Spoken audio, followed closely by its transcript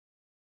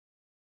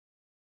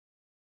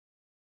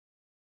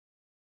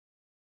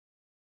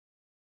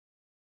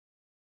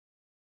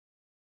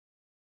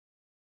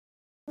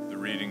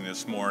reading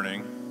this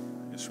morning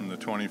is from the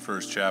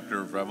 21st chapter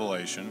of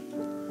Revelation,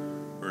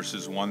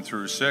 verses 1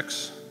 through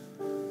 6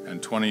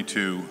 and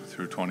 22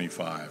 through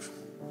 25.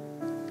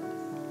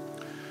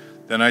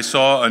 Then I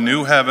saw a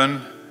new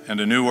heaven and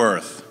a new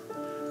earth,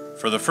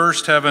 for the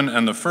first heaven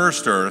and the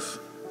first earth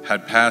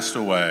had passed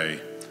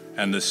away,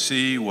 and the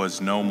sea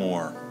was no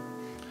more.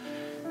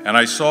 And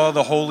I saw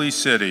the holy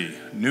city,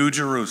 New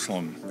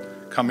Jerusalem,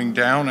 coming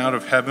down out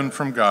of heaven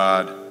from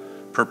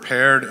God,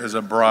 prepared as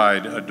a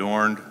bride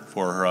adorned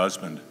for her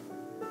husband.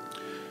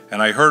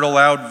 And I heard a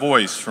loud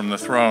voice from the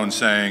throne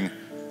saying,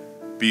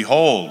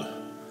 "Behold,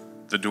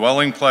 the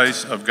dwelling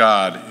place of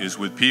God is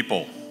with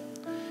people.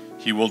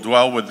 He will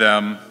dwell with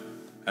them,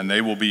 and they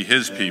will be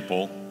his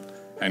people,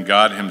 and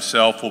God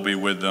himself will be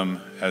with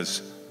them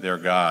as their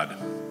God.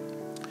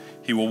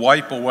 He will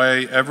wipe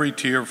away every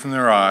tear from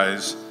their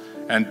eyes,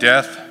 and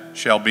death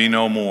shall be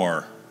no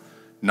more.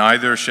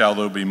 Neither shall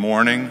there be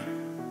mourning,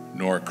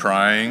 nor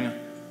crying,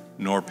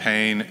 nor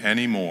pain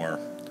any more,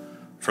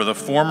 for the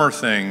former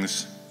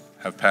things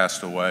have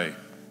passed away."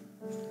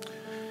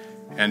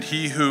 And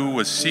he who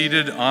was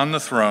seated on the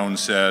throne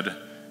said,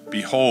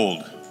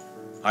 "Behold,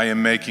 I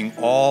am making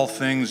all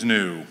things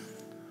new."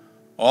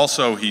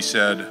 Also he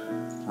said,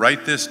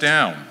 "Write this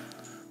down,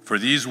 for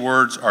these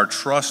words are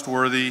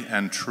trustworthy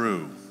and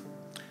true."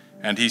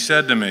 And he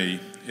said to me,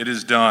 "It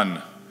is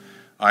done.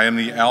 I am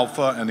the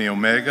Alpha and the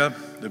Omega,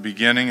 the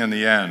beginning and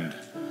the end.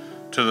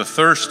 To the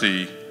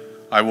thirsty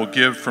I will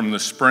give from the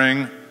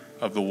spring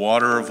of the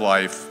water of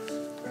life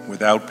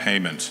without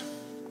payment."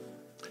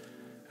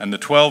 And the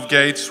 12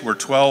 gates were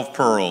 12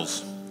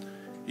 pearls,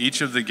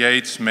 each of the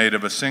gates made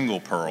of a single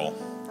pearl.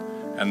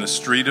 And the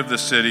street of the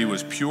city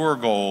was pure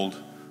gold,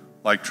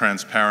 like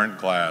transparent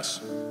glass.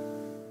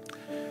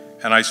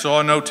 And I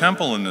saw no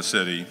temple in the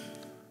city,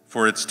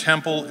 for its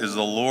temple is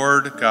the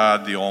Lord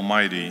God the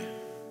Almighty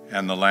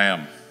and the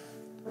Lamb.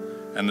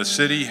 And the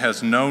city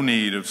has no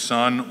need of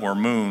sun or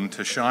moon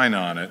to shine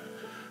on it,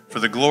 for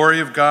the glory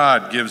of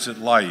God gives it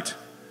light,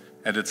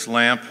 and its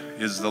lamp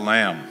is the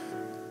Lamb.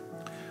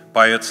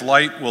 By its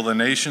light will the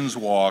nations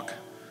walk,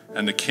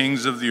 and the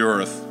kings of the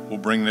earth will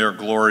bring their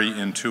glory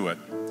into it.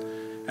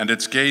 And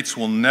its gates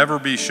will never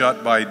be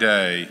shut by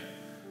day,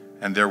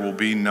 and there will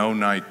be no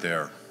night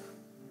there.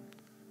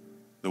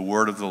 The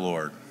word of the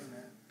Lord.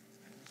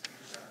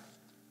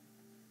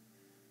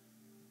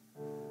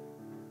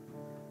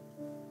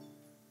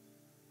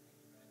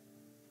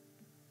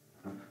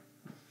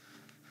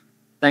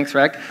 Thanks,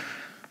 Reg.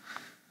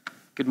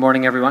 Good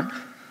morning, everyone.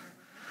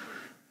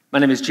 My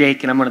name is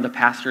Jake, and I'm one of the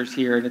pastors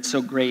here, and it's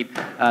so great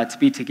to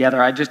be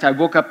together. I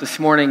woke up this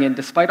morning, and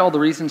despite all the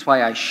reasons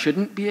why I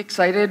shouldn't be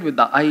excited with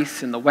the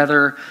ice and the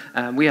weather,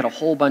 we had a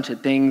whole bunch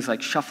of things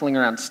like shuffling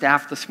around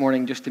staff this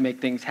morning just to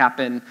make things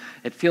happen.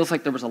 It feels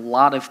like there was a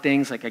lot of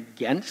things like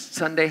against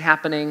Sunday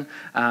happening,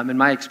 and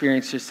my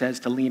experience just says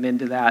to lean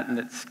into that, and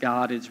that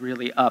God is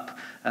really up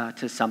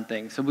to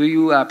something. So will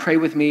you pray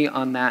with me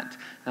on that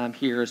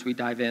here as we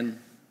dive in?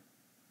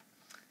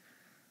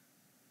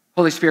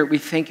 Holy Spirit, we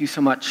thank you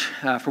so much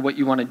for what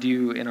you want to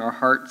do in our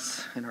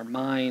hearts, in our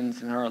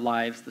minds, in our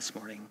lives this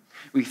morning.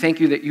 We thank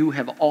you that you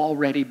have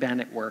already been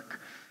at work.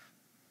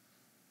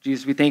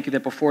 Jesus, we thank you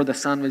that before the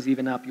sun was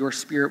even up, your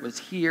Spirit was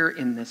here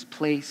in this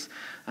place,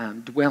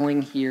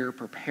 dwelling here,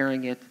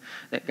 preparing it,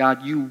 that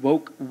God, you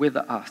woke with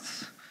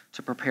us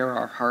to prepare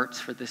our hearts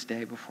for this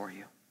day before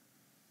you.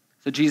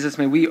 So Jesus,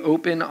 may we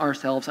open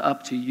ourselves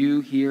up to you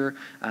here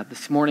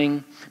this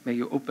morning. May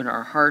you open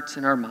our hearts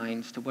and our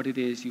minds to what it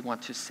is you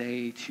want to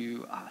say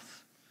to us.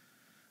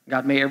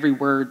 God, may every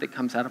word that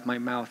comes out of my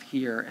mouth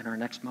here in our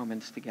next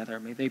moments together,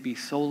 may they be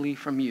solely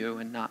from you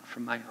and not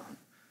from my own.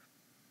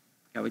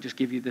 God, we just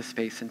give you this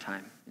space and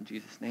time. In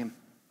Jesus' name,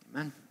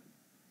 amen.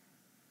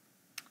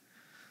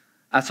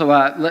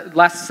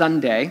 Last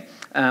Sunday,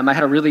 I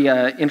had a really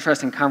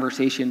interesting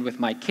conversation with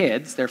my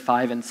kids. They're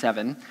 5 and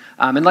 7.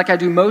 And like I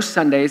do most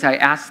Sundays, I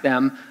asked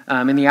them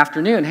in the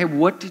afternoon, hey,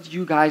 what did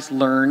you guys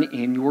learn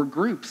in your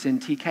groups in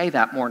TK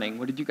that morning?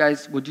 What did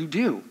you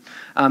do?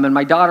 And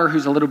my daughter,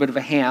 who's a little bit of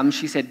a ham,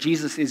 she said,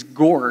 Jesus is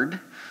gourd.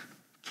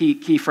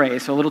 Key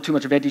phrase, so a little too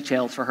much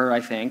VeggieTales for her,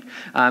 I think.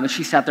 And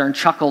she sat there and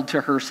chuckled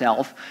to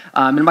herself.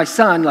 And my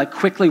son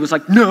quickly was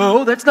like,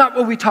 no, that's not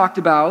what we talked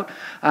about.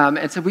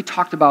 And so we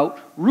talked about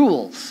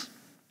rules.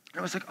 And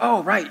I was like,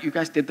 oh, right, you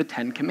guys did the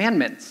 10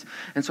 Commandments.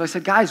 And so I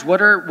said, guys,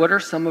 what are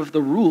some of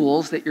the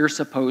rules that you're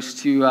supposed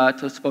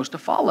to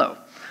follow?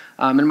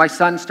 And my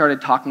son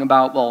started talking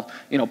about,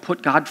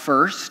 put God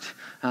first,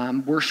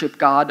 worship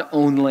God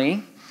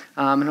only.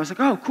 And I was like,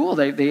 oh, cool,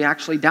 they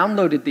actually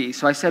downloaded these.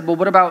 So I said, well,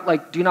 what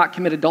about, do not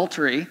commit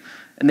adultery?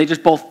 And they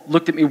just both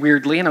looked at me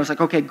weirdly, and I was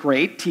like, okay,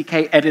 great,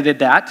 TK edited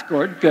that,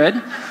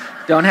 good,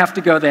 don't have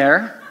to go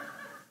there.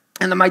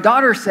 And then my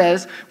daughter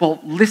says,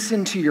 well,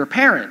 listen to your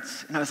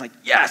parents. And I was like,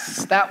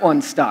 yes, that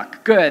one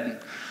stuck, good.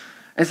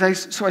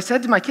 So I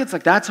said to my kids,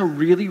 like, that's a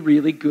really,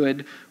 really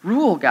good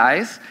rule,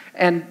 guys.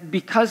 And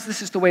because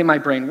this is the way my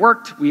brain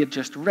worked, we had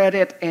just read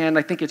it, and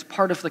I think it's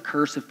part of the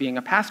curse of being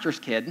a pastor's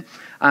kid.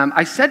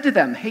 I said to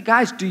them, hey,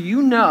 guys, do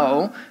you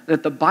know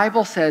that the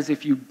Bible says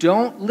if you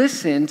don't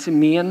listen to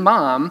me and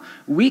Mom,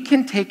 we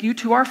can take you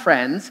to our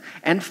friends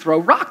and throw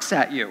rocks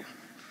at you?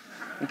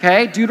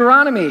 Okay,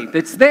 Deuteronomy,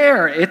 it's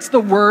there. It's the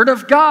Word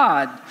of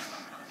God.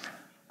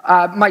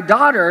 My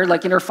daughter,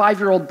 like in her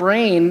 5-year-old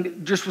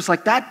brain, just was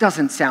like, that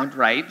doesn't sound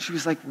right. She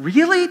was like,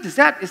 really? Is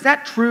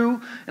that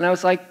true? And I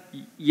was like,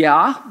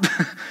 yeah,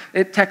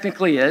 it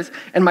technically is.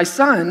 And my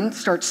son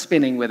starts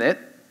spinning with it,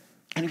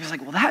 and he was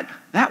like, well,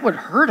 that would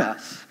hurt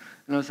us.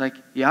 And I was like,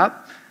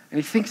 yep. And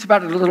he thinks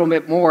about it a little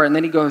bit more, and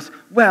then he goes,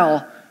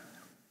 well,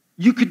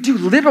 you could do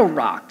little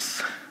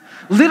rocks.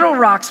 Little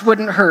rocks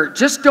wouldn't hurt.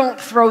 Just don't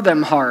throw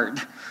them hard.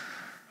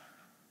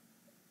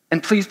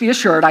 And please be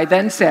assured, I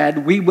then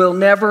said, we will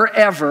never,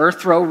 ever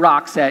throw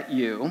rocks at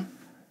you.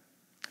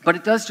 But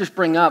it does just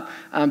bring up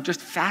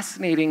just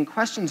fascinating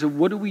questions of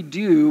what do we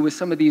do with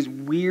some of these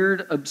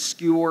weird,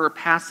 obscure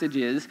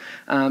passages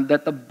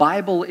that the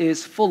Bible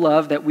is full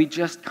of that we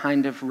just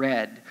kind of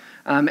read.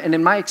 And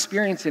in my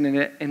experience and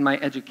in my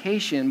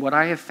education, what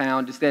I have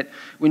found is that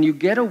when you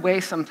get away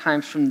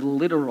sometimes from the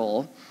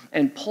literal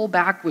and pull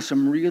back with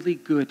some really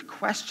good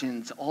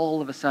questions,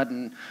 all of a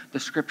sudden the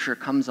Scripture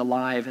comes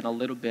alive in a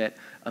little bit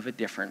of a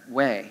different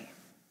way.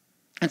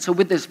 And so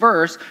with this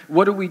verse,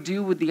 what do we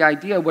do with the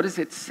idea? What does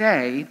it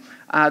say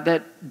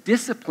that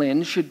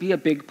discipline should be a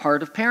big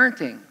part of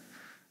parenting?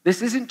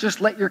 This isn't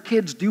just let your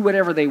kids do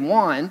whatever they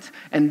want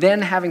and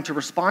then having to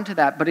respond to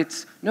that, but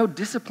it's no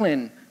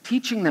discipline.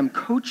 Teaching them,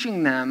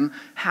 coaching them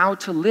how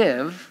to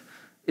live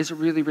is a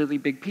really, really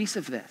big piece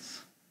of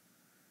this.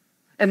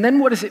 And then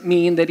what does it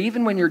mean that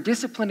even when you're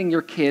disciplining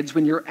your kids,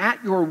 when you're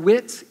at your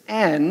wit's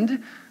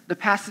end, the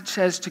passage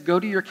says to go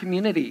to your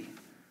community,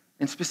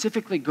 and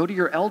specifically go to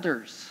your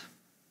elders.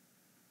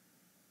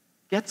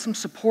 Get some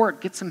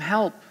support, get some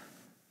help.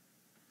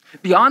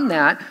 Beyond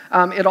that,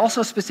 it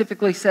also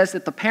specifically says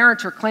that the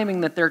parents are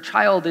claiming that their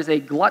child is a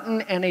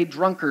glutton and a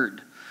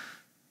drunkard.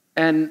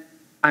 And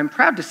I'm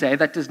proud to say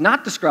that does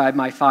not describe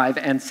my 5-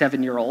 and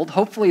 7-year-old.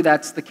 Hopefully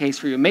that's the case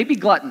for you. Maybe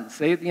gluttons.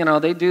 They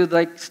do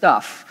like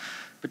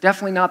stuff, but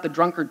definitely not the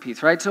drunkard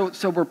piece, right?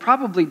 So we're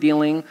probably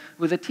dealing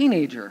with a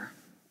teenager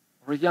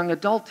or a young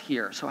adult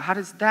here. So how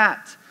does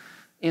that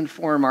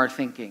inform our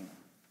thinking?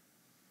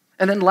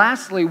 And then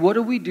lastly, what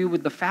do we do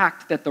with the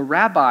fact that the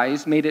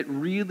rabbis made it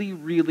really,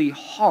 really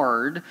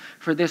hard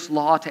for this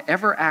law to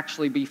ever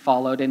actually be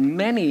followed? And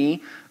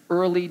many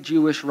early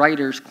Jewish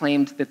writers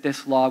claimed that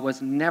this law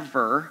was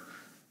never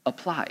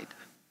applied.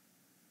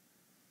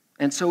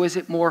 And so is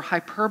it more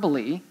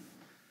hyperbole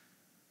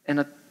and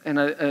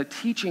a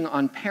teaching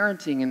on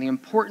parenting and the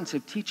importance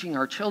of teaching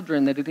our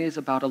children that it is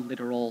about a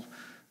literal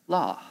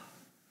law?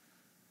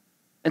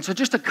 And so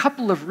just a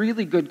couple of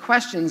really good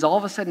questions all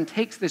of a sudden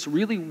takes this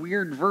really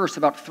weird verse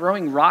about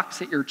throwing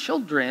rocks at your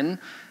children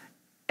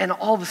and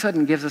all of a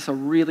sudden gives us a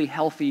really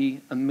healthy,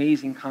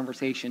 amazing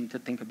conversation to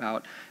think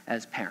about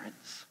as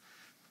parents.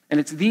 And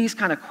it's these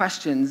kind of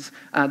questions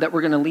that we're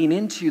going to lean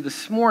into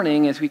this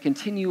morning as we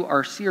continue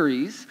our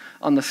series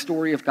on the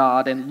story of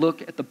God and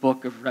look at the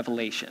book of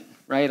Revelation,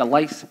 right? A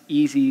nice,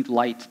 easy,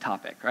 light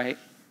topic, right?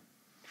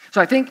 So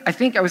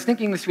I was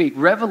thinking this week,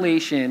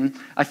 Revelation,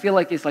 I feel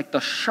like is like the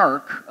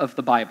shark of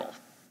the Bible.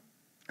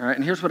 All right,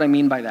 and here's what I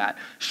mean by that.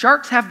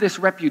 Sharks have this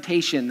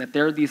reputation that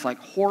they're these like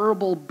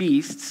horrible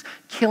beasts,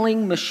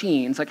 killing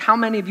machines. Like how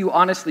many of you,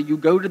 honestly, you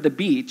go to the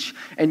beach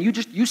and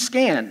you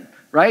scan,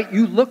 right?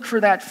 You look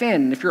for that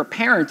fin. If you're a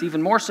parent,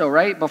 even more so,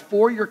 right?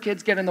 Before your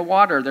kids get in the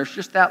water, there's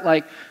just that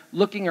like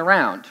looking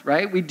around,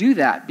 right? We do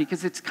that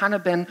because it's kind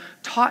of been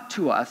taught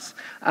to us.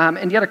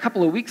 And yet a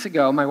couple of weeks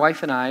ago, my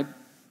wife and I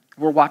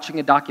were watching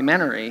a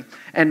documentary,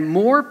 and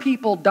more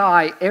people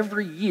die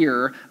every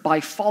year by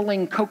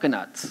falling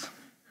coconuts.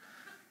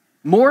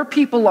 More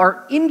people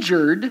are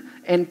injured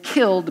and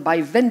killed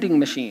by vending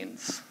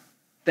machines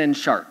than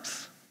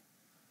sharks.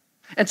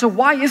 And so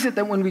why is it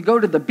that when we go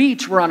to the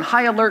beach, we're on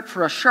high alert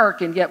for a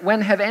shark, and yet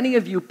when have any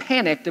of you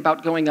panicked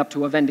about going up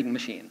to a vending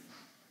machine?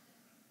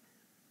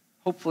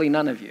 Hopefully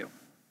none of you.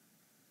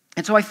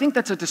 And so I think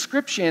that's a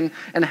description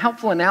and a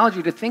helpful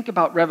analogy to think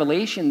about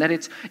Revelation, that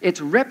its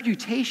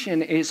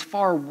reputation is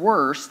far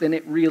worse than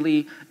it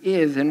really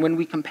is. And when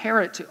we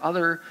compare it to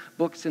other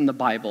books in the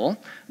Bible,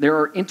 there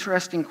are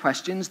interesting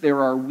questions,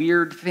 there are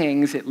weird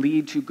things that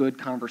lead to good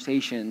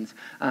conversations,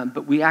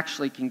 but we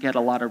actually can get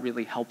a lot of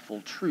really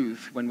helpful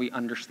truth when we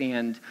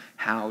understand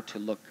how to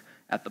look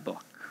at the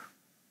book.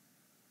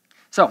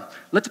 So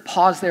let's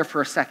pause there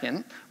for a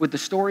second. With the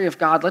story of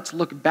God, let's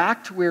look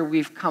back to where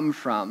we've come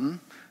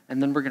from,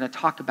 and then we're going to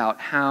talk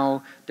about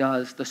how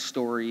does the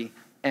story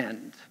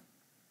end.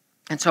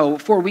 And so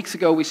 4 weeks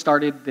ago, we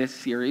started this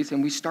series,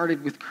 and we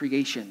started with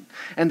creation.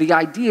 And the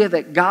idea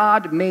that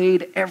God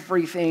made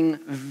everything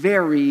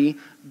very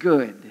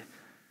good.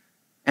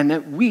 And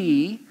that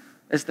we,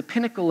 as the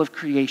pinnacle of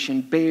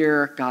creation,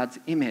 bear God's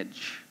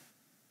image.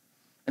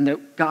 And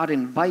that God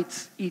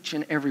invites each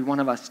and every one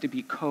of us to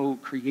be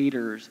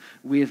co-creators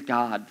with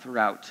God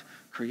throughout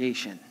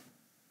creation.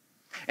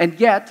 And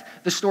yet,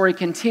 the story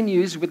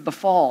continues with the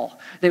fall,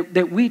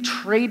 that we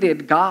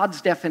traded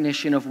God's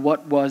definition of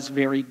what was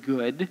very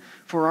good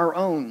for our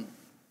own.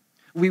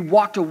 We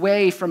walked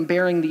away from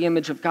bearing the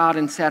image of God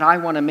and said, I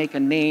want to make a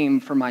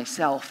name for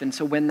myself. And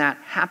so when that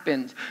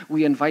happened,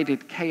 we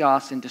invited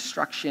chaos and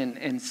destruction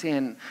and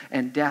sin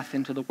and death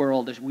into the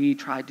world as we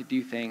tried to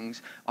do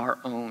things our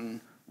own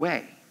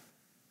way.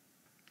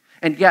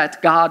 And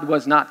yet, God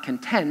was not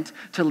content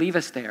to leave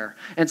us there.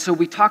 And so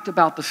we talked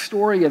about the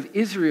story of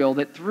Israel,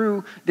 that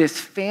through this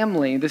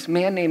family, this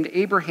man named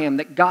Abraham,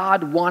 that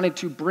God wanted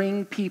to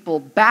bring people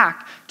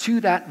back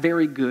to that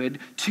very good,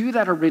 to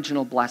that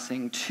original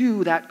blessing,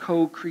 to that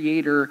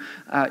co-creator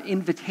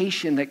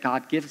invitation that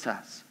God gives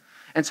us.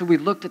 And so we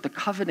looked at the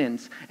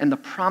covenants and the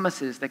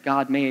promises that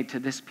God made to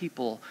this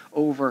people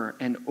over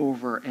and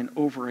over and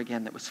over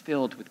again that was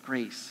filled with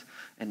grace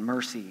and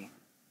mercy.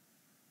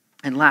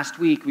 And last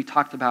week, we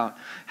talked about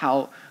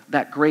how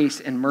that grace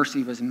and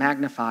mercy was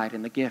magnified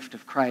in the gift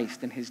of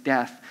Christ and his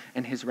death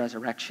and his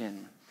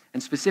resurrection.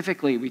 And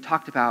specifically, we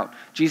talked about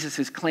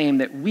Jesus' claim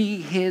that we,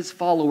 his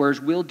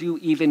followers, will do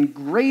even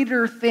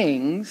greater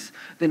things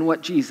than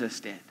what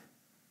Jesus did.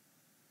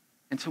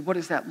 And so what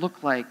does that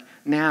look like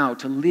now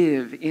to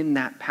live in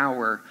that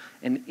power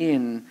and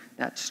in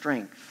that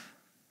strength?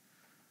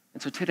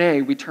 And so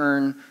today, we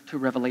turn to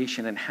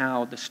Revelation and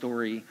how the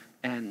story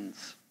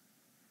ends.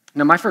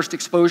 Now, my first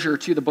exposure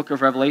to the book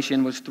of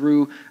Revelation was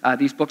through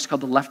these books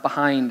called the Left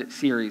Behind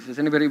series. Has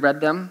anybody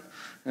read them?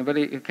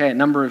 Anybody? Okay, a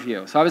number of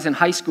you. So I was in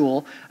high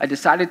school. I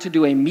decided to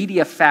do a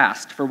media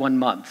fast for 1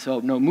 month. So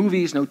no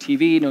movies, no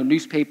TV, no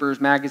newspapers,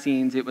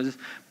 magazines. It was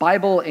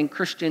Bible and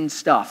Christian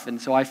stuff.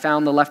 And so I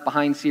found the Left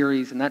Behind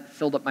series, and that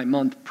filled up my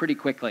month pretty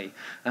quickly.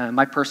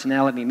 My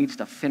personality needs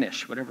to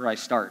finish whatever I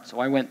start. So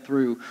I went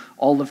through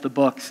all of the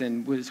books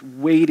and was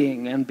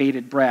waiting on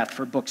bated breath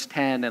for books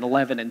 10 and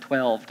 11 and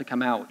 12 to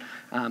come out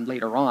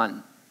later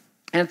on.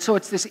 And so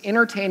it's this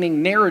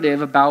entertaining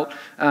narrative about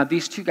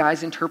these two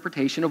guys'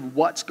 interpretation of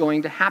what's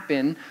going to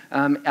happen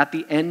at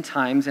the end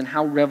times and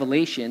how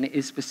Revelation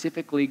is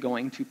specifically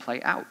going to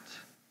play out.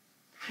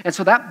 And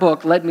so that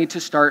book led me to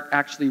start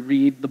actually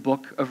read the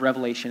book of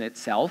Revelation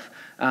itself.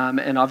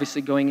 And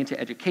obviously going into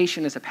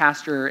education as a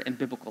pastor and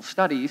biblical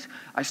studies,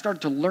 I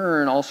started to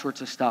learn all sorts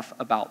of stuff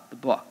about the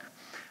book.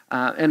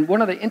 And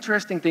one of the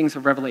interesting things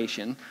of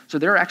Revelation, so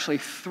there are actually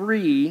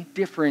 3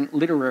 different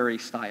literary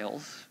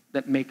styles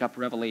that make up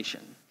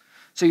Revelation.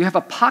 So you have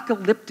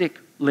apocalyptic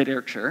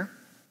literature.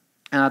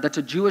 That's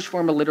a Jewish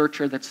form of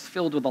literature that's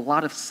filled with a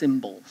lot of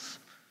symbols.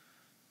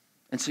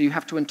 And so you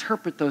have to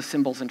interpret those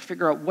symbols and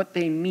figure out what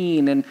they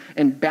mean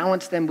and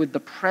balance them with the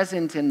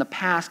present and the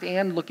past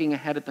and looking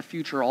ahead at the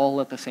future all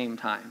at the same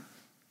time.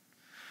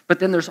 But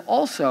then there's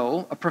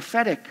also a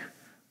prophetic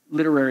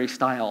literary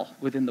style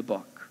within the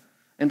book.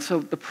 And so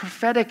the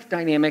prophetic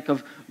dynamic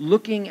of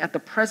looking at the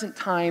present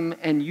time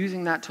and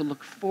using that to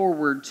look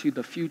forward to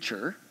the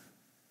future.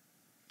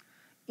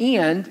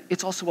 And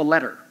it's also a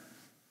letter.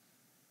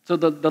 So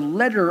the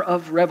letter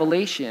of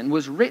Revelation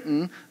was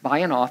written by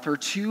an author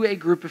to a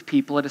group of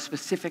people at a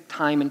specific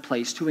time and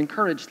place to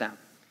encourage them.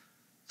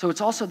 So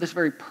it's also this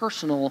very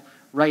personal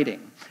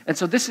writing. And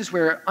so this is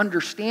where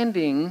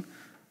understanding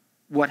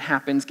what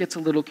happens gets a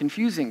little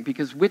confusing,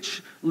 because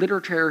which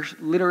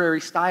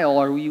literary style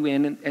are you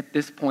in at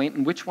this point,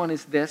 and which one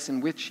is this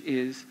and which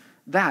is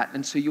that?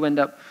 And so you end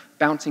up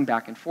bouncing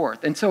back and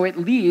forth. And so it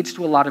leads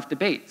to a lot of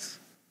debates.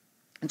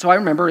 And so I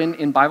remember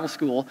in Bible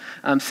school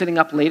sitting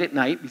up late at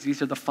night, because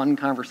these are the fun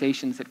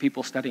conversations that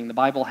people studying the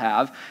Bible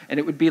have, and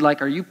it would be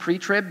like, are you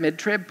pre-trib,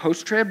 mid-trib,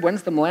 post-trib?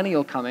 When's the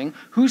millennial coming?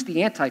 Who's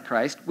the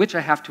Antichrist? Which I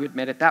have to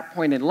admit, at that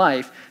point in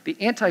life, the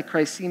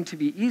Antichrist seemed to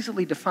be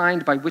easily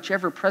defined by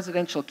whichever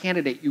presidential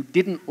candidate you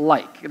didn't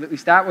like. At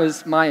least that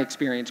was my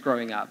experience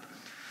growing up,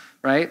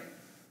 right?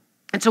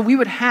 And so we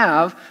would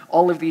have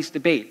all of these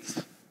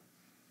debates.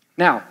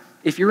 Now,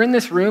 if you're in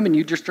this room and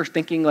you just are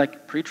thinking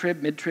like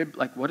pre-trib, mid-trib,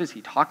 like what is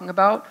he talking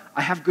about?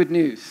 I have good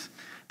news.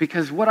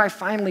 Because what I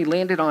finally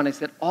landed on is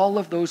that all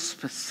of those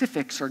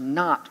specifics are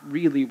not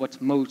really what's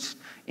most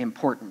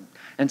important.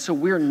 And so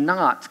we're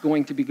not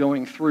going to be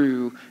going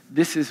through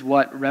this is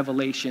what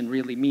Revelation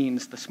really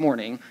means this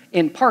morning,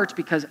 in part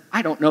because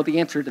I don't know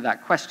the answer to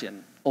that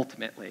question,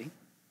 ultimately.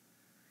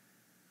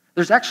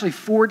 There's actually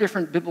 4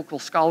 different biblical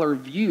scholar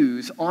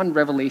views on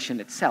Revelation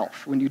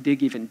itself when you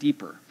dig even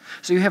deeper.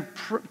 So you have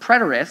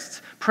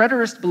preterists.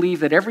 Preterists believe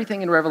that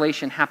everything in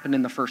Revelation happened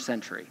in the 1st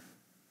century.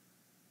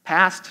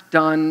 Past,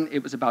 done,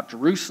 it was about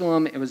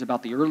Jerusalem, it was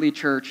about the early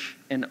church,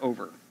 and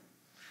over.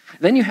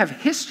 Then you have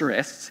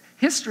historists.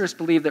 Historists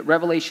believe that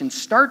Revelation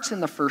starts in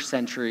the 1st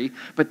century,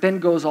 but then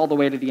goes all the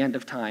way to the end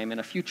of time in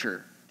a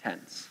future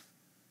tense.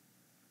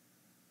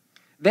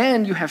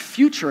 Then you have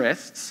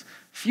futurists.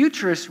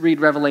 Futurists read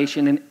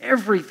Revelation and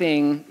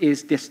everything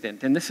is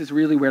distant. And this is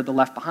really where the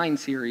Left Behind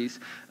series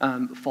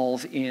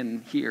falls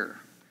in here.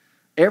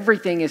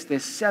 Everything is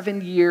this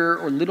 7-year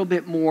or a little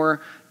bit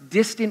more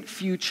distant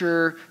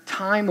future,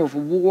 time of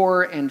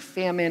war and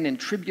famine and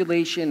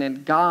tribulation,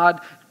 and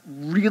God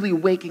really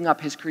waking up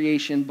his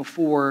creation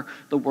before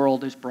the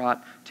world is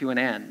brought to an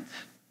end.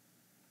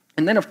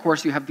 And then, of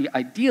course, you have the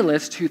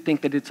idealists who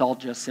think that it's all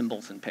just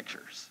symbols and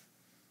pictures.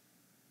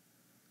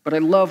 But I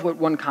love what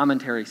one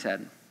commentary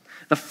said.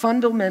 The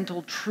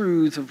fundamental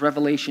truths of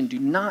Revelation do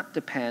not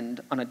depend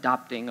on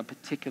adopting a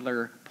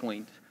particular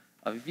point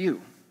of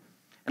view.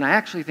 And I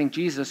actually think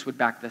Jesus would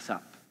back this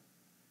up.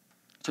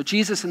 So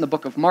Jesus in the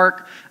book of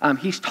Mark,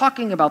 he's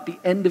talking about the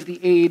end of the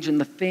age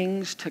and the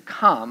things to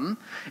come.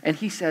 And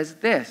he says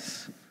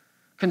this,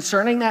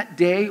 concerning that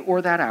day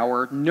or that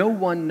hour, no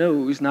one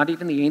knows, not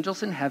even the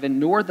angels in heaven,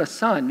 nor the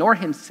Son, nor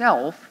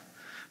himself,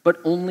 but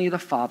only the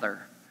Father.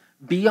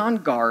 Be on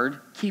guard,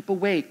 keep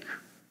awake.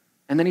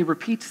 And then he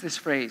repeats this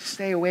phrase,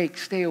 stay awake,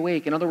 stay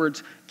awake. In other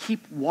words,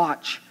 keep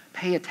watch,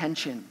 pay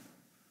attention.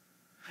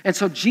 And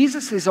so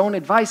Jesus' own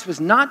advice was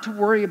not to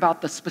worry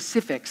about the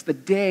specifics, the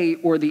day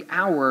or the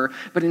hour,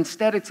 but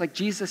instead it's like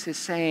Jesus is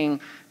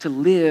saying to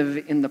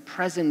live in the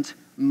present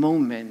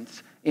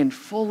moment in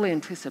full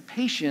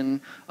anticipation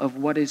of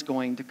what is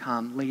going to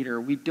come later.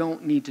 We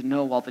don't need to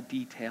know all the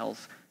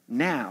details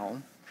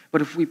now,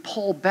 but if we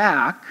pull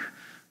back,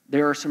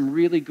 there are some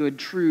really good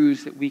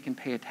truths that we can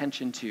pay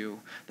attention to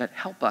that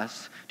help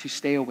us to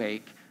stay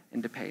awake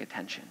and to pay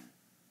attention.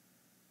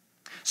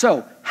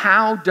 So,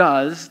 how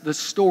does the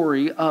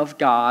story of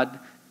God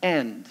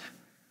end?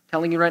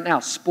 Telling you right now,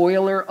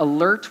 spoiler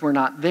alert, we're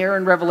not there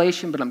in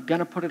Revelation, but I'm going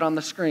to put it on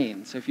the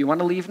screen. So if you want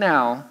to leave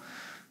now,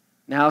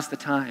 now's the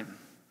time.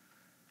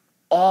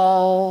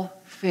 All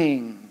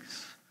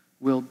things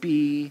will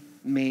be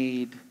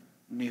made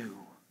new.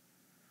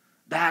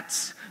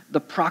 That's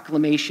the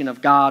proclamation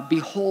of God.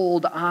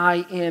 Behold,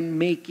 I am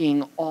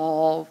making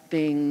all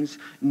things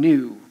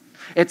new.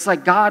 It's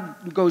like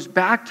God goes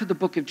back to the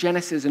book of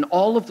Genesis and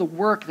all of the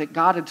work that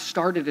God had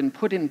started and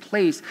put in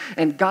place,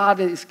 and God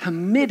is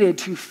committed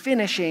to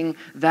finishing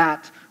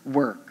that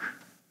work.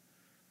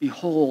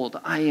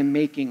 Behold, I am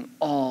making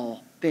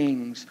all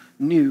things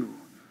new.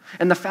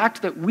 And the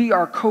fact that we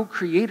are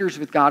co-creators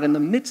with God in the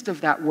midst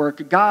of that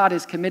work, God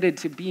is committed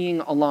to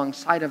being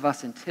alongside of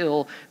us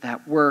until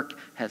that work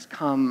has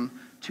come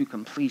to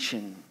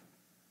completion.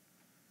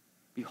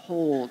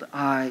 Behold,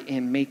 I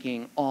am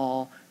making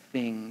all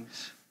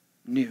things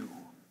new.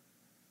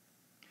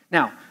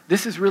 Now,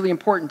 this is really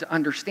important to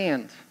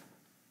understand.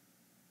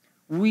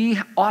 We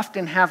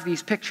often have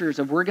these pictures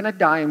of we're going to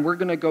die and we're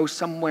going to go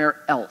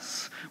somewhere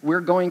else. We're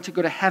going to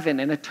go to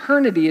heaven, and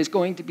eternity is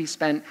going to be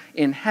spent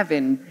in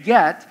heaven.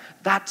 Yet,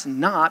 that's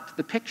not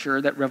the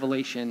picture that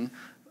Revelation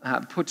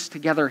puts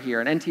together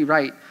here. And N.T.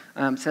 Wright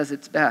says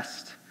it's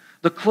best.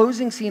 The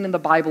closing scene in the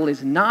Bible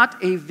is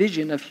not a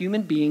vision of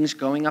human beings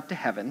going up to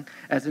heaven,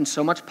 as in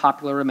so much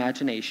popular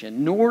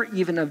imagination, nor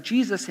even of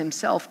Jesus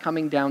himself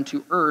coming down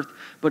to earth,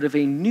 but of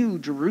a new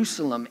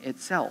Jerusalem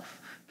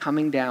itself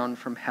coming down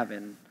from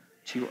heaven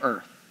to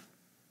earth.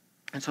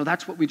 And so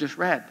that's what we just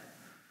read.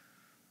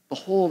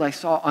 Behold, I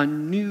saw a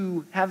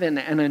new heaven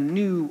and a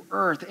new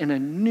earth, and a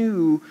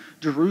new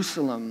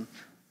Jerusalem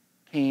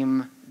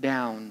came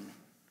down.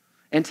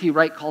 N.T.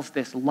 Wright calls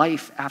this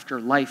life after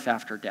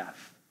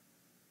death.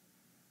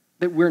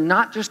 That we're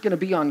not just going to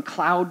be on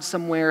clouds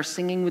somewhere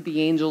singing with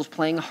the angels,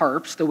 playing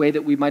harps, the way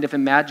that we might have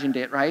imagined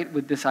it, right?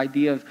 With this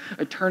idea of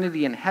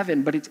eternity in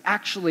heaven. But it's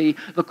actually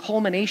the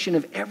culmination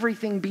of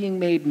everything being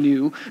made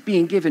new,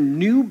 being given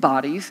new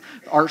bodies,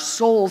 our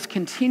souls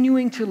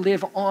continuing to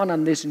live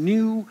on this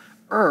new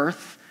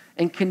earth,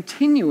 and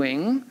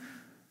continuing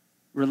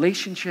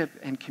relationship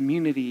and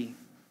community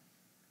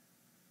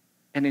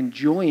and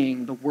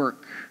enjoying the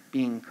work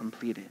being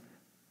completed.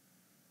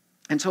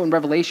 And so in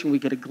Revelation, we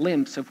get a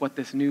glimpse of what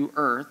this new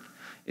earth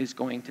is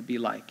going to be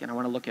like. And I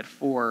want to look at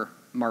 4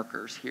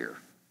 markers here.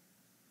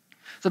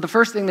 So the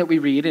first thing that we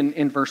read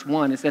in verse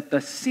 1 is that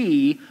the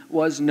sea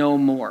was no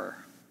more.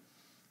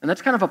 And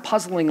that's kind of a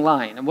puzzling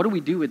line. And what do we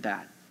do with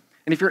that?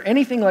 And if you're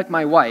anything like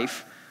my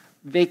wife,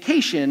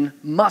 vacation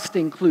must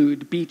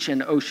include beach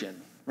and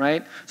ocean,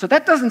 right? So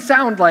that doesn't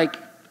sound like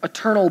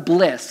eternal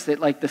bliss, that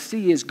like the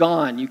sea is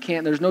gone.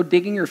 There's no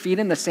digging your feet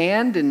in the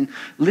sand and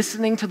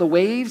listening to the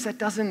waves. That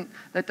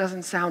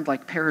doesn't sound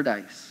like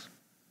paradise.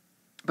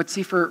 But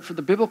see, for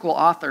the biblical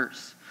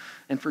authors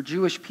and for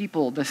Jewish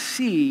people, the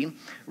sea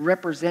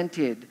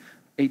represented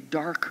a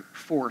dark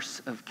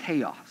force of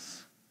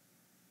chaos,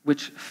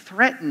 which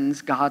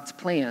threatens God's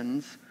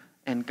plans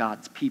and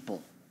God's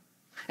people.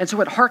 And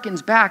so it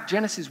harkens back,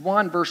 Genesis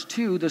 1, verse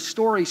 2, the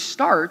story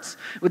starts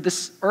with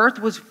this earth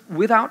was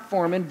without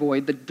form and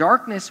void. The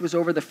darkness was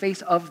over the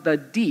face of the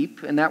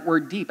deep, and that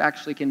word deep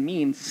actually can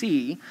mean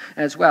sea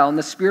as well. And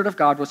the Spirit of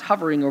God was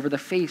hovering over the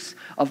face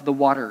of the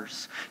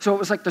waters. So it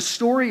was like the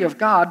story of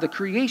God, the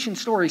creation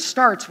story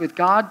starts with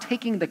God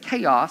taking the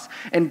chaos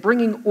and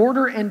bringing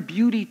order and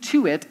beauty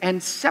to it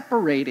and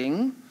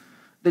separating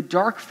the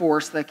dark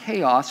force, the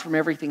chaos, from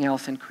everything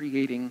else and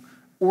creating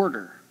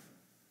order.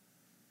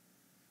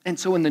 And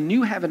so in the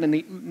new heaven and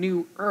the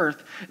new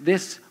earth,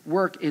 this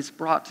work is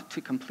brought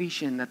to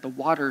completion, that the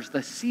waters,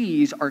 the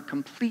seas are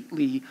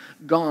completely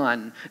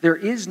gone. There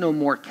is no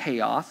more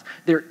chaos.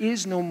 There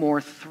is no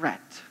more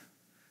threat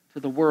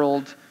to the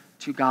world,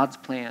 to God's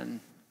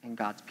plan and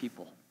God's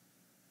people.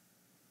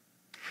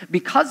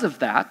 Because of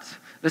that,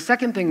 the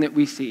second thing that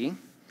we see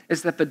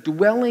is that the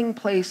dwelling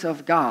place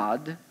of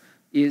God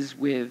is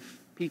with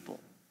people.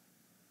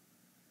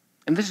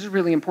 And this is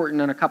really important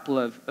on a couple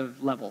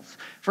of levels.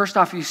 First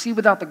off, you see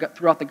throughout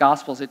the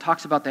Gospels, it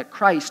talks about that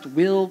Christ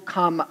will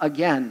come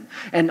again.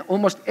 And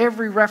almost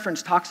every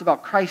reference talks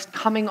about Christ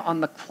coming on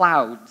the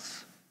clouds.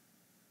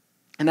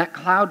 And that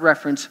cloud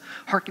reference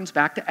harkens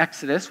back to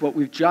Exodus, what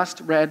we've just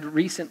read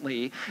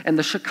recently, and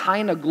the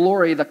Shekinah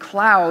glory, the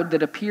cloud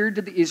that appeared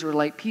to the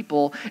Israelite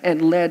people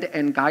and led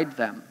and guided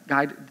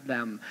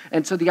them.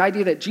 And so the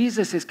idea that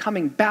Jesus is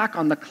coming back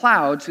on the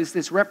clouds is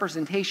this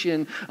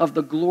representation of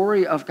the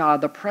glory of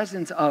God, the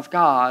presence of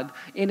God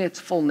in its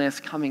fullness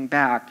coming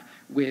back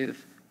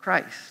with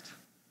Christ.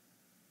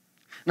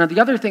 Now, the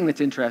other thing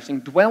that's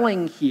interesting,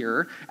 dwelling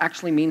here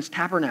actually means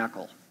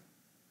tabernacle.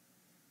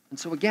 And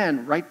so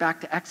again, right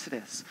back to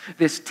Exodus,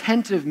 this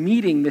tent of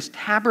meeting, this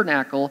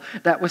tabernacle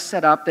that was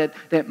set up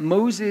that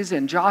Moses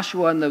and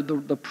Joshua and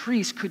the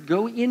priests could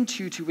go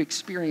into to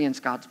experience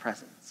God's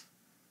presence.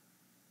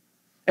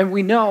 And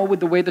we know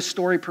with the way the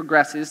story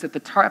progresses that the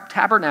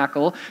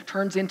tabernacle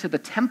turns into the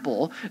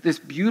temple, this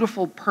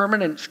beautiful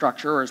permanent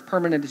structure, or as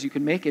permanent as you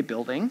can make a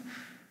building,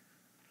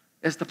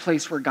 as the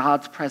place where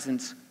God's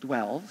presence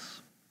dwells.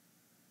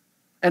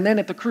 And then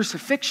at the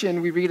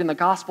crucifixion, we read in the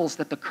Gospels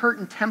that the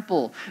curtain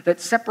temple that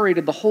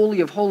separated the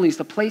Holy of Holies,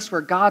 the place where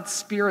God's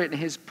Spirit and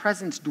His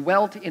presence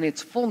dwelt in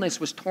its fullness,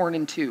 was torn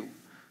in two,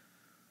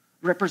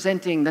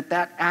 representing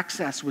that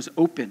access was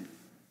open.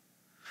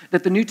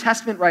 That the New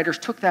Testament writers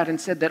took that and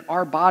said that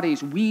our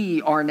bodies,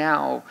 we are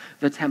now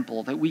the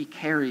temple, that we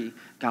carry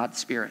God's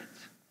Spirit.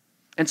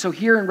 And so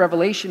here in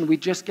Revelation, we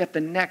just get the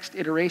next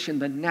iteration,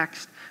 the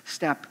next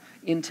step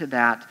into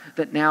that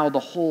now the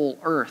whole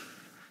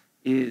earth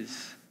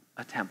is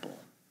a temple.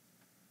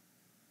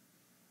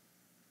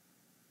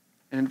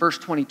 And in verse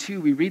 22,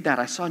 we read that,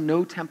 I saw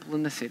no temple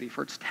in the city,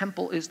 for its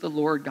temple is the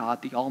Lord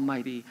God, the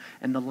Almighty,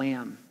 and the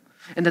Lamb.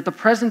 And that the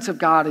presence of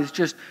God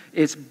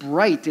it's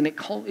bright, and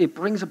it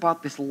brings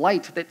about this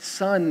light that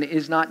sun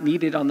is not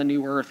needed on the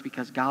new earth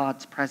because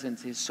God's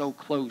presence is so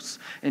close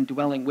and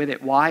dwelling with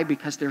it. Why?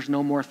 Because there's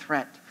no more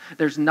threat.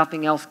 There's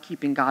nothing else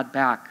keeping God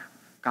back.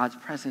 God's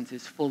presence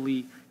is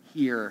fully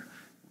here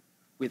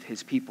with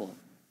His people.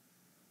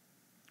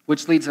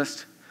 Which leads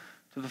us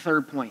to the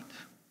third point.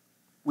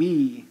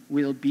 We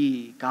will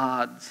be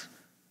God's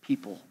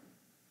people.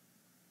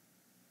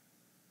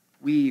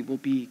 We will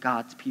be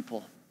God's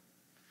people.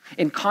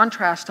 In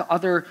contrast to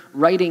other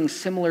writings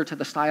similar to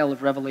the style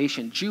of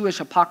Revelation, Jewish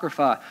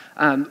Apocrypha,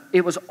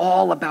 it was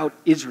all about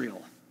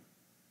Israel.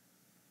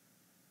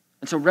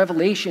 And so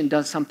Revelation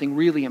does something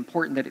really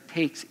important, that it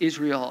takes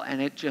Israel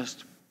and it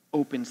just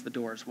opens the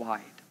doors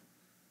wide.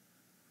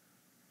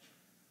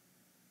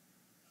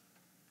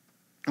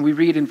 And we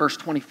read in verse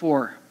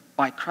 24,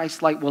 by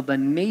Christ's light will the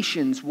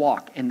nations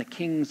walk, and the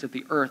kings of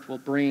the earth will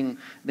bring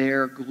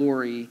their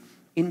glory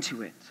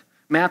into it.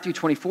 Matthew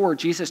 24,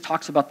 Jesus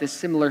talks about this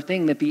similar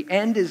thing, that the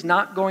end is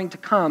not going to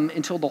come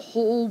until the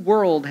whole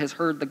world has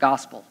heard the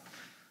gospel.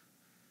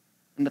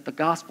 And that the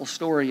gospel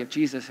story of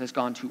Jesus has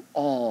gone to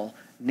all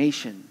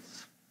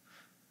nations.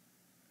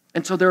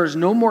 And so there is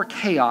no more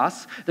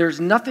chaos. There's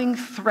nothing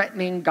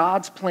threatening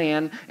God's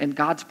plan and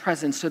God's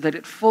presence, so that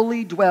it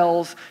fully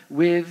dwells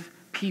with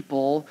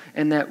people,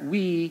 and that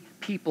we,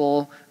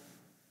 people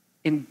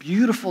in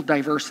beautiful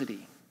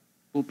diversity,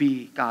 will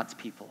be God's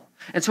people.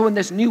 And so in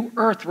this new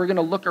earth, we're going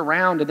to look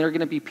around, and there are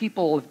going to be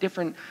people of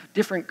different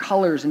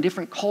colors and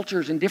different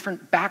cultures and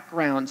different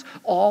backgrounds,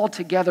 all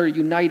together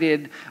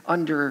united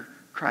under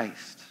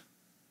Christ.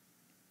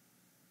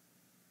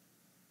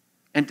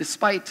 And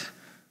despite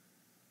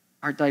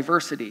our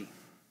diversity,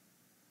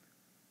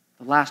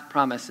 the last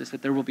promise is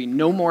that there will be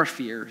no more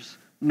fears,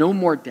 no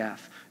more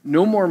death,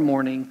 no more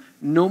mourning,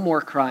 no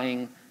more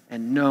crying,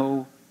 and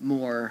no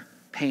more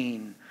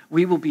pain.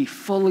 We will be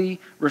fully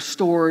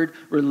restored.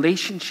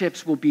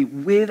 Relationships will be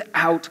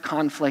without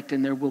conflict,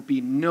 and there will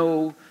be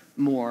no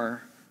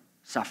more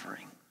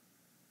suffering.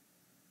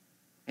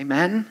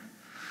 Amen?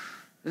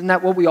 Isn't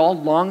that what we all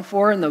long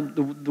for? And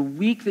the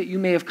week that you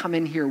may have come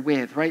in here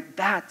with, right?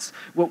 That's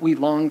what we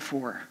long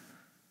for.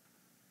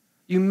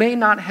 You may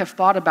not have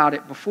thought about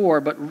it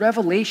before, but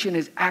Revelation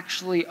is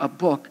actually a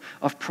book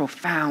of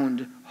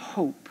profound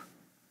hope.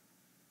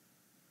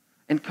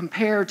 And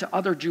compared to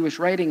other Jewish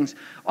writings,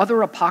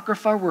 other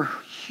Apocrypha were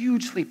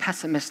hugely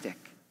pessimistic.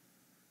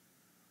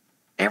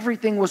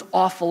 Everything was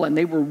awful, and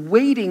they were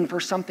waiting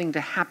for something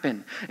to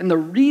happen. And the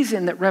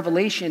reason that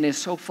Revelation is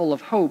so full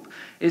of hope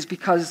is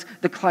because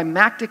the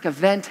climactic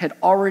event had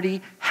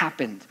already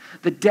happened.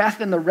 The death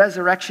and the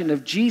resurrection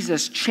of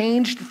Jesus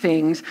changed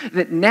things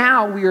that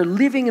now we are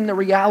living in the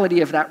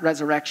reality of that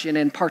resurrection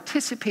and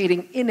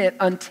participating in it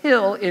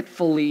until it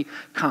fully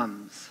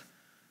comes.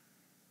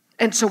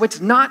 And so it's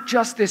not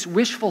just this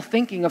wishful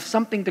thinking of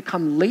something to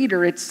come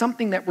later. It's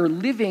something that we're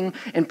living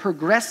and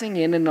progressing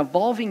in and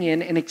evolving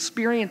in and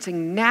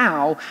experiencing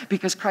now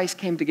because Christ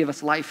came to give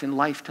us life and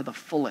life to the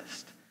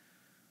fullest.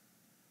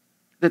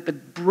 That the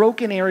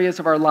broken areas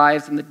of our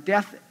lives and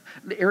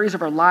the areas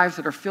of our lives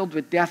that are filled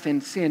with death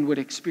and sin would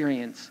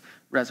experience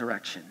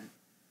resurrection.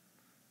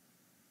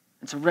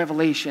 And so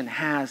Revelation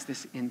has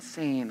this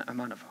insane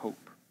amount of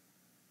hope.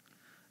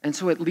 And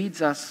so it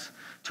leads us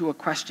to a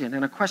question,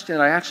 and a question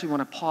that I actually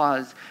want to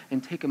pause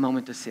and take a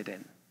moment to sit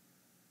in.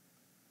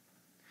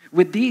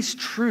 With these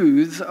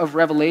truths of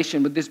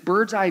Revelation, with this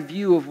bird's eye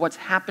view of what's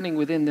happening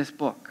within this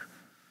book,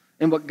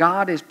 and what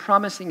God is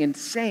promising and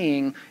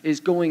saying is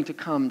going to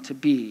come to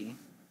be,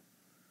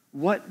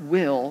 what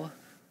will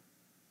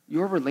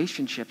your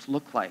relationships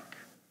look like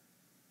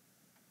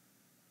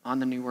on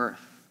the new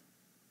earth?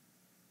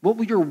 What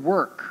will your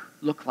work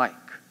look like?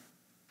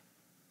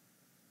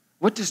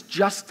 What does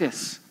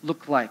justice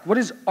look like? What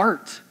does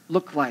art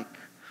look like?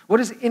 What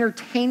does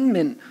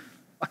entertainment,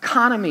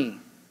 economy,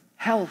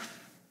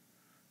 health,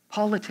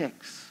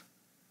 politics?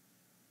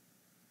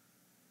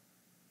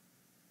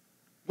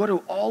 What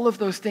do all of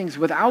those things,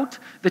 without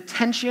the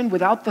tension,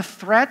 without the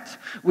threat,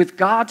 with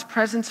God's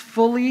presence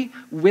fully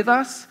with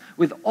us,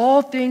 with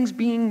all things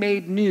being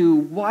made new,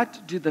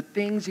 what do the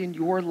things in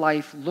your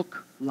life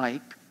look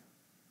like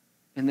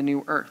in the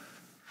new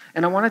earth?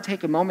 And I want to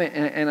take a moment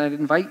and I'd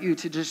invite you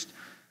to just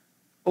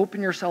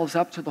open yourselves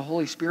up to the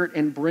Holy Spirit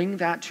and bring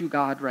that to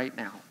God right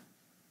now.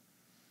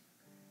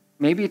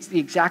 Maybe it's the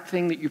exact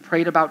thing that you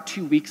prayed about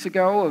 2 weeks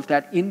ago, of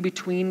that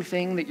in-between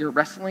thing that you're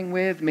wrestling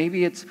with.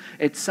 Maybe it's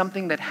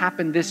something that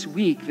happened this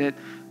week that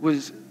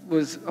was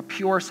a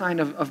pure sign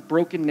of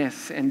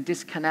brokenness and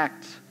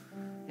disconnect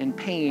and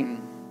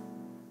pain.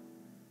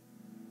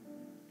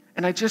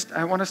 And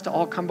I want us to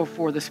all come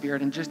before the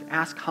Spirit and just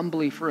ask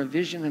humbly for a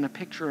vision and a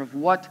picture of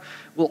what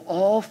will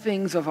all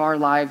things of our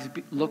lives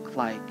look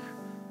like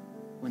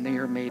when they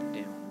are made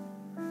new.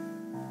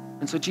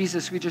 And so,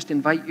 Jesus, we just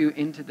invite you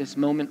into this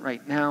moment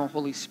right now.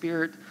 Holy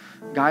Spirit,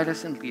 guide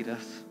us and lead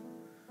us.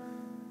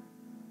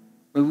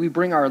 May we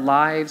bring our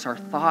lives, our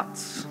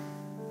thoughts,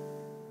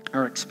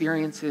 our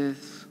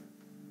experiences,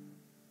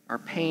 our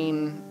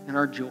pain, and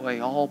our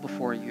joy all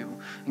before you.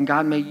 And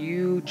God, may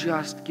you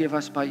just give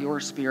us by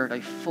your Spirit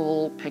a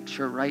full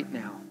picture right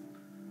now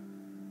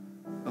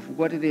of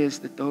what it is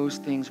that those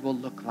things will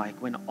look like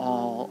when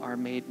all are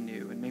made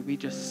new. And may we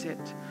just sit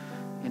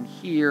and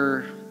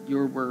hear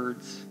your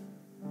words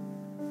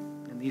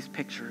and these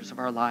pictures of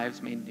our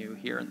lives made new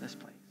here in this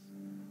place.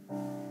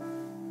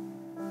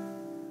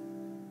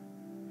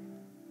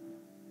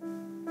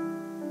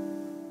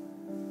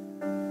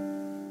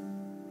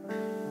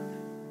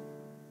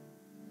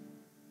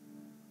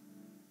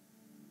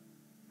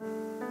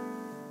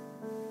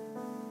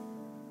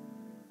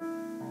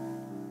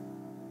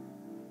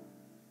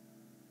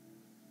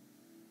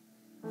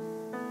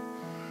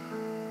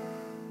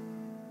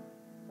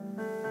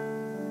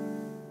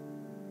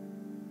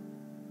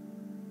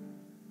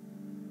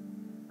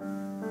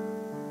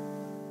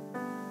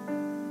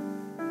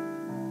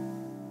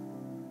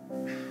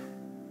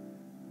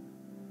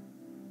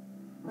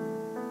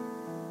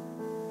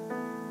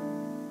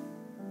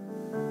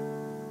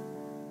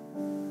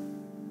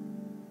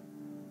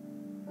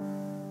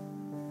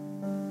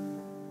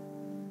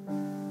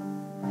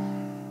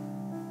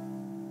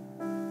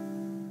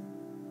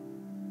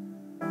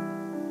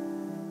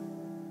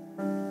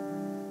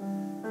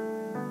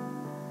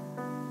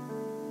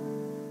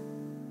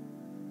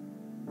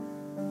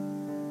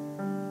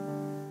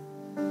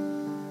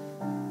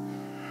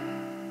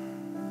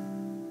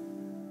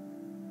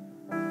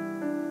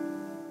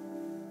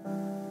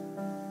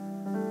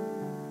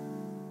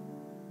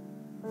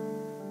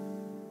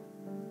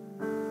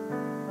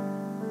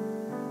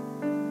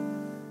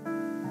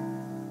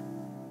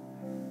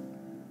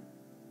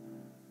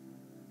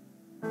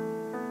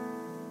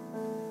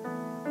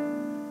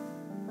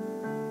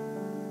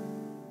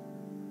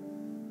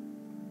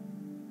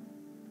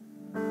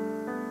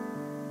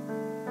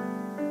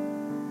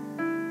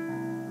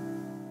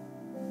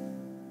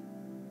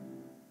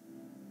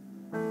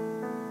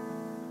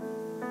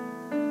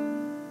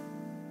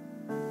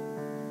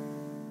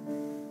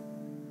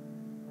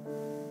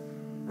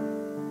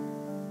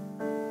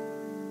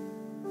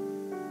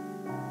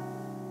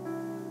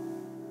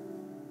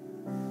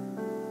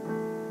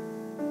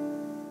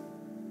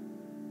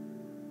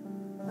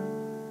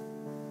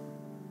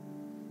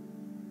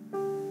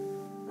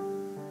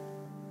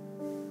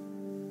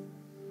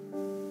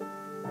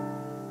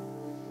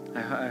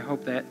 I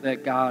hope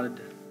that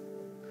God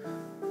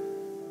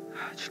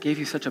just gave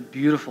you such a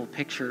beautiful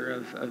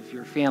picture of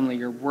your family,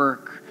 your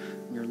work,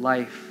 and your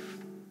life.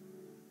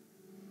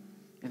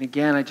 And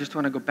again, I just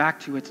want to go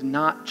back to, it's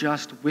not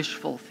just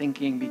wishful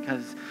thinking,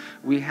 because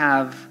we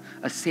have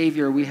a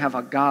Savior, we have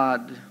a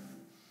God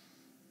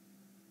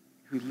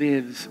who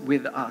lives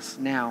with us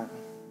now,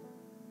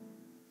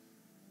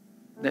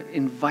 that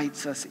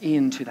invites us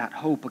into that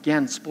hope.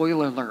 Again,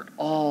 spoiler alert,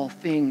 all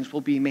things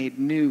will be made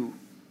new.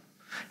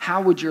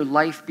 How would your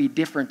life be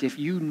different if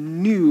you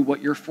knew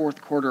what your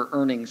fourth quarter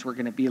earnings were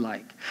going to be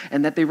like,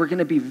 and that they were going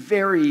to be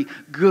very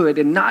good,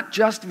 and not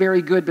just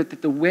very good, but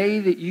that the way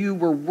that you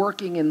were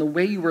working and the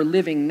way you were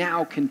living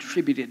now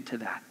contributed to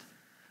that?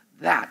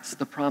 That's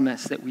the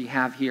promise that we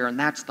have here, and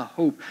that's the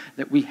hope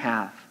that we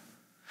have.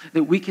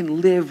 That we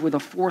can live with a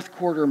fourth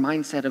quarter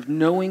mindset of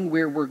knowing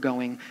where we're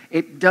going.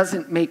 It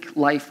doesn't make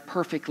life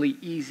perfectly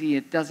easy.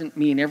 It doesn't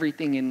mean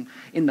everything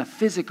in the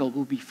physical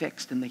will be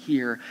fixed in the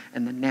here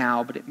and the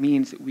now, but it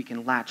means that we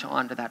can latch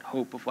on to that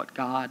hope of what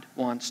God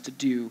wants to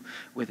do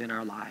within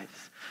our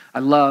lives. I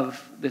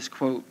love this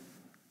quote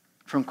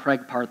from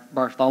Craig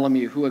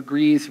Bartholomew, who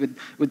agrees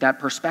with that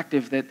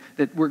perspective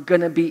that we're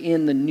going to be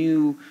in the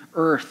new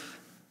earth.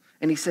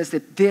 And he says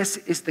that this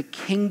is the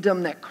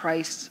kingdom that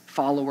Christ's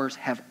followers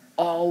have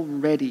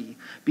already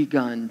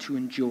begun to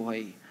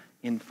enjoy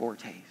in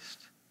foretaste.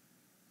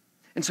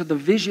 And so the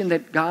vision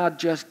that God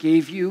just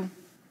gave you,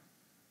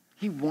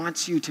 he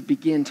wants you to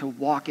begin to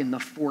walk in the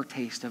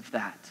foretaste of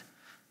that.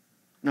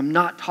 And I'm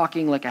not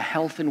talking like a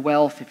health and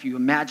wealth. If you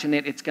imagine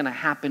it, it's going to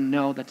happen.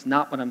 No, that's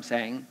not what I'm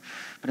saying.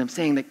 But I'm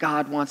saying that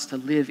God wants to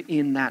live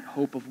in that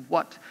hope of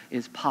what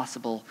is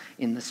possible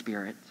in the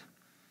Spirit.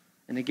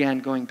 And again,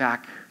 going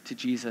back to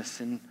Jesus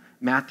and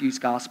Matthew's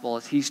gospel,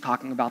 as he's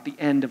talking about the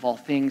end of all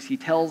things, he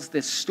tells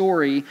this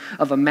story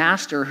of a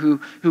master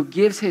who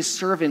gives his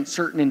servant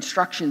certain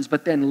instructions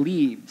but then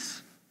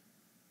leaves.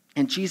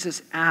 And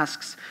Jesus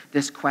asks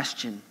this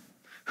question: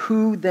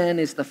 who then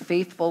is the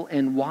faithful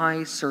and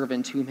wise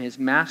servant whom his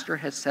master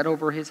has set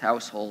over his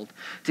household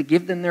to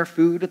give them their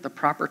food at the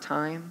proper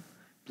time?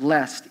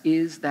 Blessed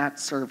is that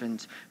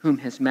servant whom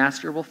his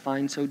master will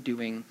find so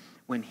doing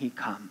when he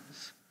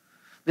comes.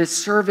 This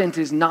servant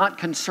is not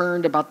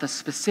concerned about the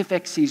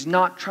specifics. He's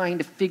not trying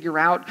to figure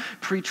out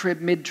pre-trib,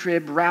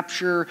 mid-trib,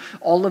 rapture,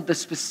 all of the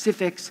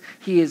specifics.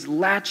 He is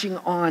latching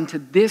on to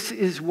this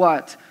is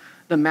what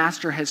the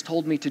master has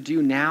told me to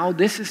do now.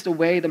 This is the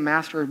way the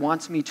master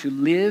wants me to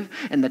live,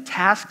 and the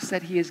tasks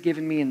that he has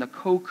given me and the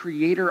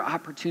co-creator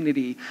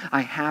opportunity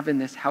I have in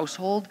this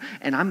household,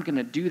 and I'm going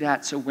to do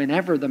that so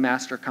whenever the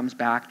master comes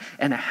back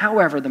and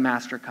however the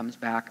master comes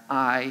back,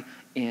 I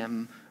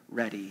am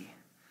ready.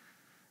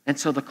 And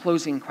so the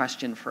closing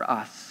question for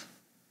us,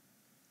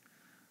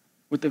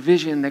 with the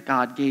vision that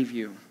God gave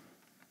you,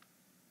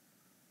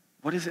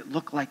 what does it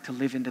look like to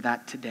live into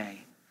that today?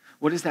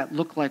 What does that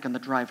look like on the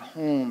drive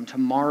home,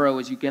 tomorrow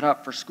as you get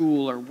up for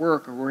school or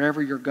work or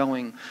wherever you're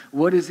going?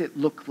 What does it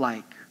look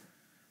like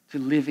to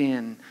live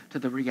in to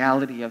the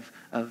reality of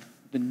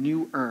the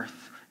new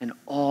earth and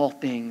all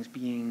things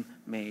being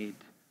made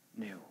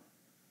new?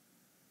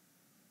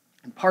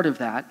 And part of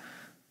that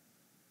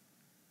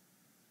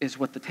is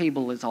what the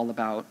table is all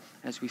about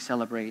as we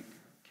celebrate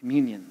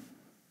communion.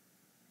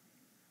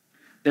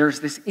 There's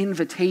this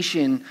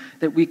invitation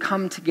that we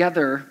come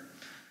together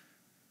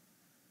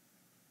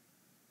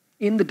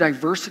in the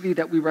diversity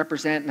that we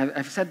represent. And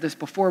I've said this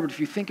before, but if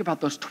you think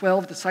about those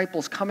 12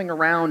 disciples coming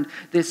around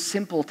this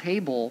simple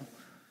table,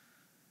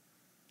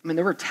 I mean,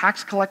 there were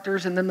tax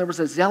collectors and then there was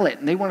a zealot,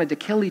 and they wanted to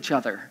kill each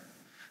other.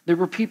 There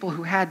were people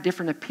who had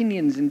different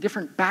opinions and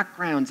different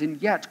backgrounds,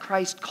 and yet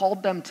Christ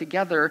called them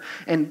together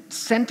and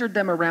centered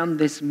them around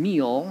this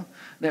meal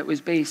that was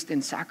based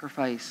in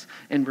sacrifice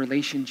and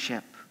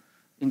relationship,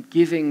 in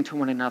giving to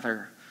one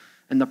another,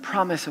 and the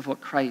promise of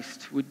what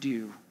Christ would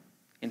do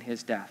in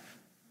his death.